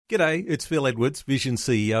G'day, it's Phil Edwards, Vision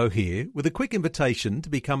CEO here, with a quick invitation to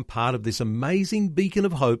become part of this amazing beacon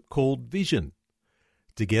of hope called Vision.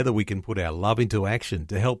 Together we can put our love into action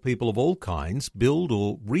to help people of all kinds build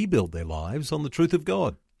or rebuild their lives on the truth of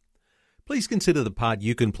God. Please consider the part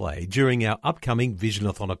you can play during our upcoming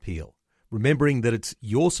Visionathon appeal, remembering that it's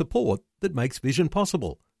your support that makes Vision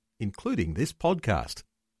possible, including this podcast.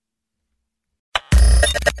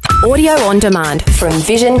 Audio on demand from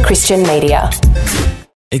Vision Christian Media.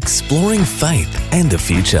 Exploring faith and the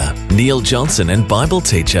future. Neil Johnson and Bible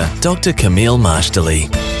teacher Dr. Camille Marshdley.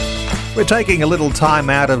 We're taking a little time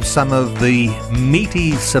out of some of the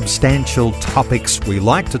meaty, substantial topics we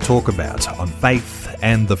like to talk about on faith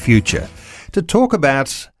and the future, to talk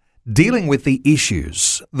about dealing with the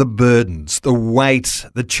issues, the burdens, the weight,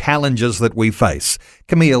 the challenges that we face.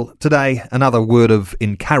 Camille, today another word of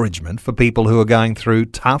encouragement for people who are going through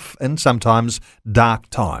tough and sometimes dark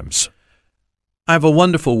times. I have a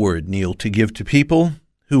wonderful word, Neil, to give to people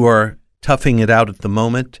who are toughing it out at the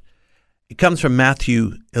moment. It comes from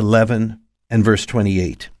Matthew 11 and verse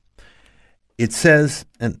 28. It says,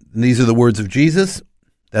 and these are the words of Jesus,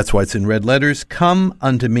 that's why it's in red letters, "Come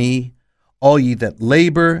unto me, all ye that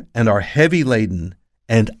labor and are heavy laden,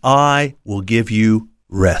 and I will give you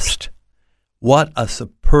rest." What a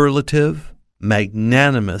superlative,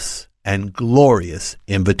 magnanimous, and glorious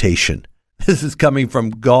invitation. This is coming from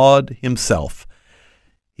God himself.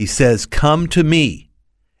 He says, "Come to me.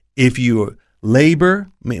 If you labor,"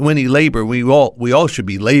 when he labor, we all should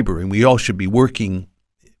be laboring. We all should be working.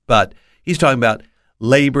 But he's talking about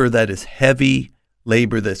labor that is heavy,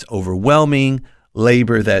 labor that's overwhelming,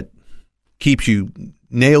 labor that keeps you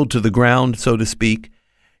nailed to the ground, so to speak.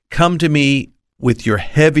 Come to me with your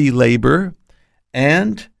heavy labor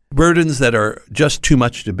and burdens that are just too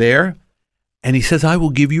much to bear. And he says, I will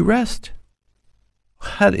give you rest.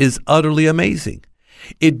 That is utterly amazing.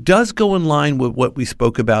 It does go in line with what we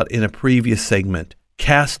spoke about in a previous segment,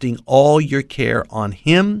 casting all your care on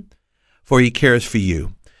him, for he cares for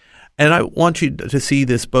you. And I want you to see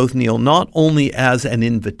this both, Neil, not only as an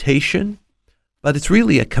invitation, but it's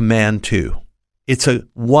really a command too. It's a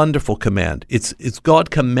wonderful command. It's God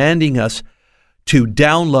commanding us to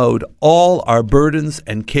download all our burdens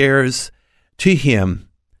and cares to him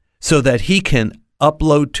so that he can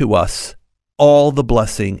upload to us all the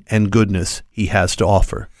blessing and goodness he has to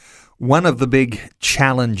offer. One of the big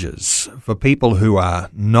challenges for people who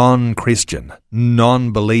are non-Christian,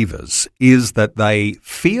 non-believers, is that they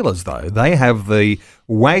feel as though they have the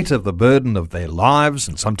weight of the burden of their lives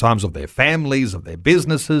and sometimes of their families, of their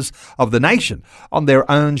businesses, of the nation on their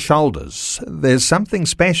own shoulders. There's something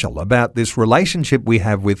special about this relationship we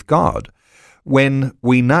have with God when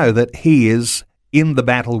we know that he is in the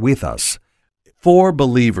battle with us. For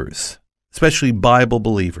believers, especially Bible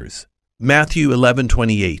believers, Matthew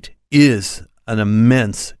 11:28 is an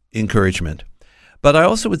immense encouragement. But I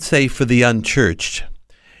also would say for the unchurched,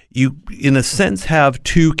 you, in a sense, have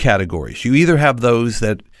two categories. You either have those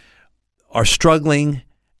that are struggling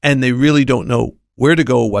and they really don't know where to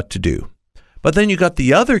go or what to do. But then you got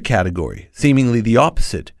the other category, seemingly the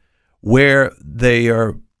opposite, where they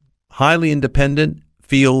are highly independent,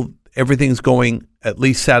 feel everything's going at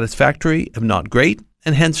least satisfactory, if not great,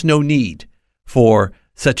 and hence no need for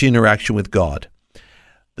such interaction with God.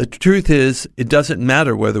 The truth is, it doesn't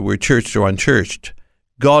matter whether we're churched or unchurched.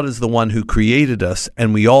 God is the one who created us,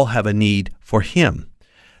 and we all have a need for him.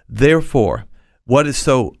 Therefore, what is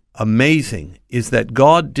so amazing is that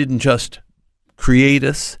God didn't just create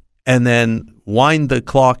us and then wind the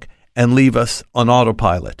clock and leave us on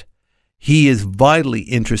autopilot. He is vitally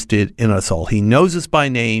interested in us all. He knows us by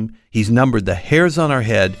name. He's numbered the hairs on our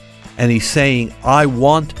head. And he's saying, I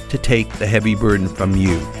want to take the heavy burden from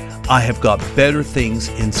you. I have got better things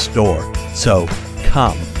in store. So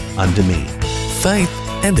come unto me. Faith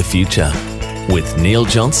and the future with Neil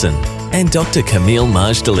Johnson and Dr. Camille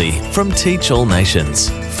Marshdley from Teach All Nations.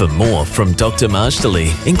 For more from Dr. Marshdley,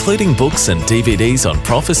 including books and DVDs on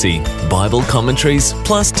prophecy, Bible commentaries,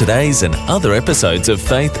 plus today's and other episodes of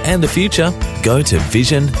Faith and the Future, go to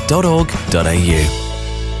vision.org.au.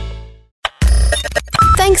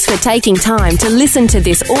 Thanks for taking time to listen to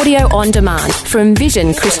this audio on demand from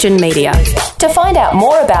Vision Christian Media. To find out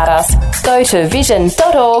more about us, go to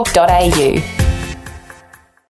vision.org.au.